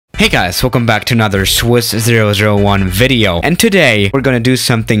Hey guys, welcome back to another Swiss001 video, and today we're gonna do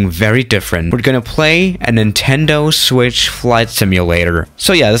something very different. We're gonna play a Nintendo Switch flight simulator.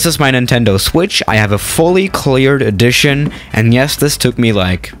 So yeah, this is my Nintendo Switch. I have a fully cleared edition, and yes, this took me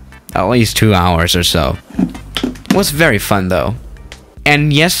like at least 2 hours or so. It was very fun though.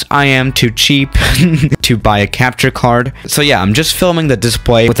 And yes, I am too cheap to buy a capture card. So yeah, I'm just filming the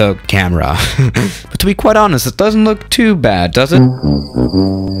display with a camera. But to be quite honest, it doesn't look too bad, does it?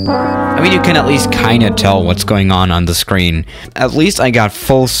 I mean, you can at least kind of tell what's going on the screen. At least I got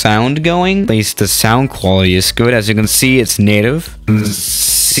full sound going. At least the sound quality is good. As you can see, it's native.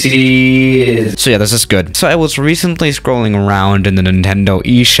 So yeah, this is good. So I was recently scrolling around in the Nintendo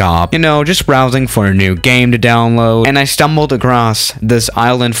eShop, you know, just browsing for a new game to download, and I stumbled across this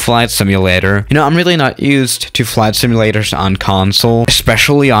island flight simulator. You know, I'm really not used to flight simulators on console,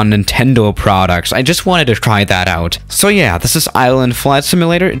 especially on Nintendo products. I just wanted to try that out. So yeah, this is Island Flight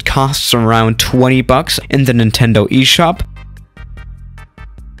Simulator. It costs around 20 bucks in the Nintendo eShop.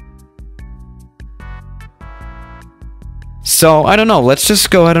 So, I don't know, let's just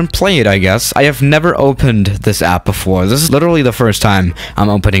go ahead and play it, I guess. I have never opened this app before. This is literally the first time I'm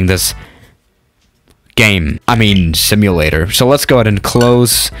opening this game. I mean, simulator. So let's go ahead and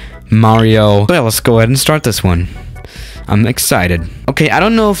close Mario. Yeah, let's go ahead and start this one. I'm excited. Okay, I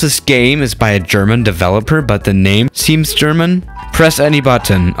don't know if this game is by a German developer, but the name seems German. Press any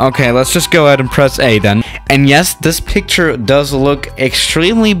button. Okay, let's just go ahead and press A then. And yes, this picture does look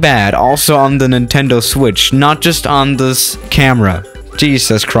extremely bad also on the Nintendo Switch, not just on this camera.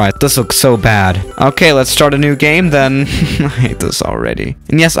 Jesus Christ, this looks so bad. Okay, let's start a new game then. I hate this already.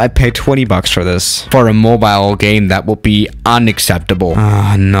 And yes, I paid 20 bucks for this. For a mobile game, that will be unacceptable.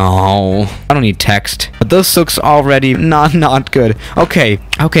 Ah, no. I don't need text. But this looks already not good. Okay,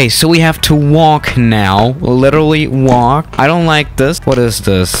 so we have to walk now. Literally walk. I don't like this. What is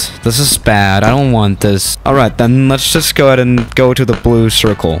this? This is bad. I don't want this. Alright, then let's just go ahead and go to the blue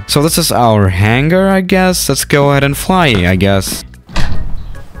circle. So this is our hangar, I guess. Let's go ahead and fly, I guess.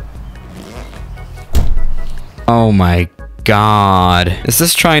 Oh my god. Is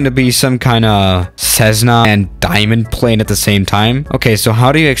this trying to be some kind of Cessna and Diamond plane at the same time? Okay, so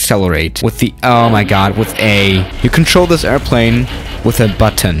how do you accelerate? With the... oh my god, with A. You control this airplane with a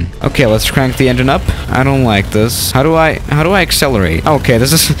button. Okay, let's crank the engine up. I don't like this. How do I accelerate? Okay,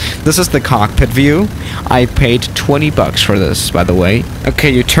 this is the cockpit view. I paid 20 bucks for this, by the way. Okay,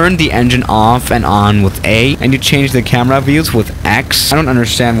 you turn the engine off and on with A, and you change the camera views with X. I don't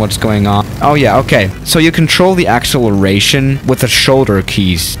understand what's going on. Oh yeah, okay. So you control the acceleration with the shoulder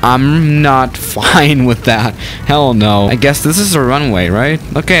keys. I'm not fine with that. Hell no. I guess this is a runway, right?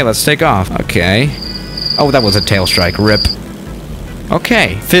 Okay, let's take off. Okay. Oh, that was a tail strike. RIP.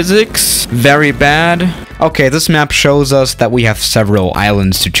 Okay, physics, very bad. Okay, this map shows us that we have several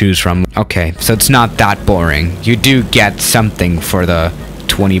islands to choose from. Okay, so it's not that boring. You do get something for the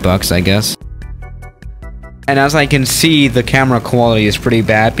 20 bucks, I guess. And as I can see, the camera quality is pretty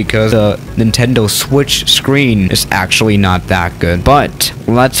bad because the Nintendo Switch screen is actually not that good. But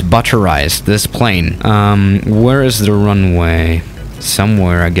let's butterize this plane. Where is the runway?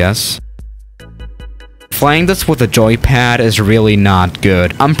 Somewhere, I guess. Flying this with a joypad is really not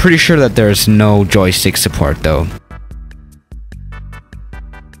good. I'm pretty sure that there's no joystick support though.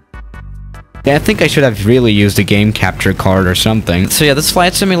 Yeah, I think I should have really used a game capture card or something. So yeah, this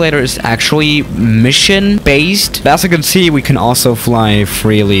flight simulator is actually mission-based. As you can see, we can also fly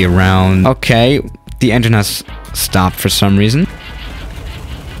freely around. Okay, the engine has stopped for some reason.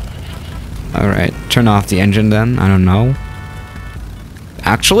 Alright, turn off the engine then. I don't know.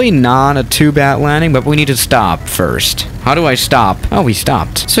 Actually, not a too bad landing, but we need to stop first. How do I stop? Oh, we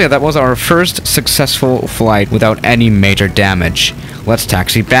stopped. So yeah, that was our first successful flight without any major damage. Let's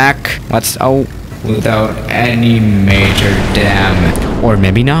taxi back. Without any major damage. Or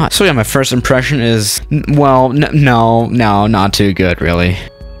maybe not. So yeah, my first impression is, well, no, not too good, really.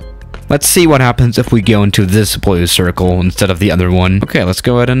 Let's see what happens if we go into this blue circle instead of the other one. Okay, let's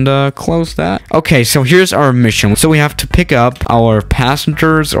go ahead and close that. Okay, so here's our mission. So we have to pick up our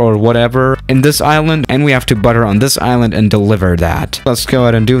passengers or whatever in this island, and we have to butter on this island and deliver that. Let's go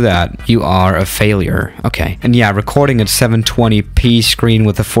ahead and do that. You are a failure. Okay. And yeah, recording at 720p screen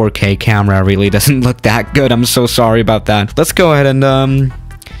with a 4K camera really doesn't look that good. I'm so sorry about that. Let's go ahead and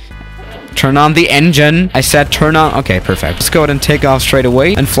turn on the engine. I said turn on. Okay, perfect. Let's go ahead and take off straight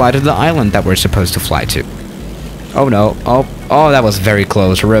away and fly to the island that we're supposed to fly to. Oh no. Oh, that was very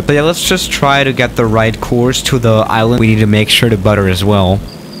close. RIP. But yeah, let's just try to get the right course to the island. We need to make sure to butter as well.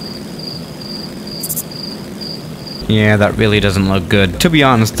 Yeah, that really doesn't look good. To be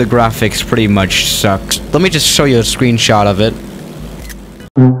honest, the graphics pretty much sucks. Let me just show you a screenshot of it.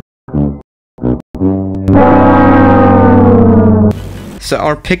 So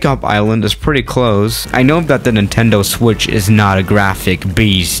our pickup island is pretty close. I know that the Nintendo Switch is not a graphic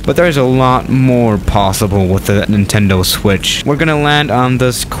beast, but there's a lot more possible with the Nintendo Switch. We're gonna land on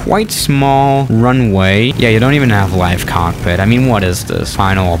this quite small runway. Yeah, you don't even have live cockpit. I mean, what is this?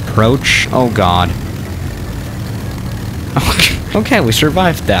 Final approach? Oh god. Okay, we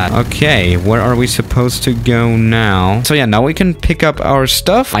survived that. Okay, where are we supposed to go now? So yeah, now we can pick up our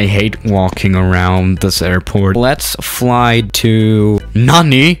stuff. I hate walking around this airport. Let's fly to...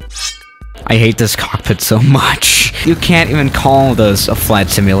 Nani? I hate this cockpit so much. You can't even call this a flight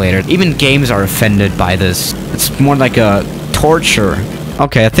simulator. Even games are offended by this. It's more like a torture.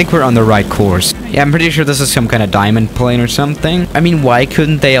 Okay, I think we're on the right course. Yeah, I'm pretty sure this is some kind of diamond plane or something. I mean, why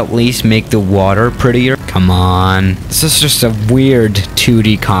couldn't they at least make the water prettier? Come on. This is just a weird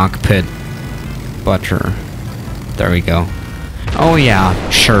 2D cockpit. Butter. There we go. Oh yeah,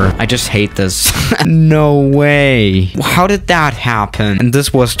 sure. I just hate this. No way. How did that happen? And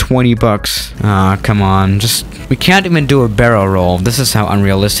this was 20 bucks. Ah, come on. We can't even do a barrel roll. This is how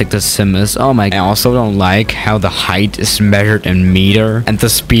unrealistic this sim is. Oh my. I also don't like how the height is measured in meter and the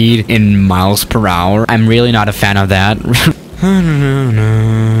speed in miles per hour. I'm really not a fan of that.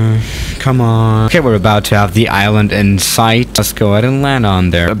 Come on. Okay, we're about to have the island in sight. Let's go ahead and land on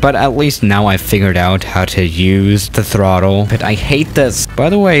there. But at least now I figured out how to use the throttle. But I hate this.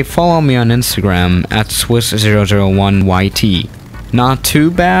 By the way, follow me on Instagram at Swiss001YT. Not too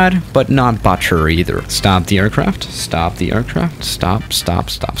bad, but not butter either. Stop the aircraft. Stop the aircraft. Stop,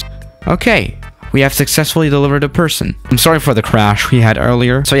 stop, stop. Okay. We have successfully delivered a person. I'm sorry for the crash we had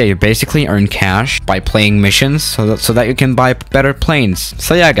earlier. So yeah, you basically earn cash by playing missions so that you can buy better planes.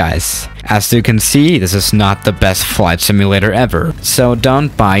 So yeah, guys, as you can see, this is not the best flight simulator ever. So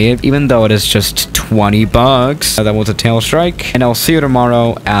don't buy it, even though it is just 20 bucks. That was a tail strike. And I'll see you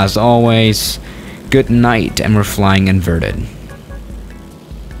tomorrow. As always, good night, and we're flying inverted.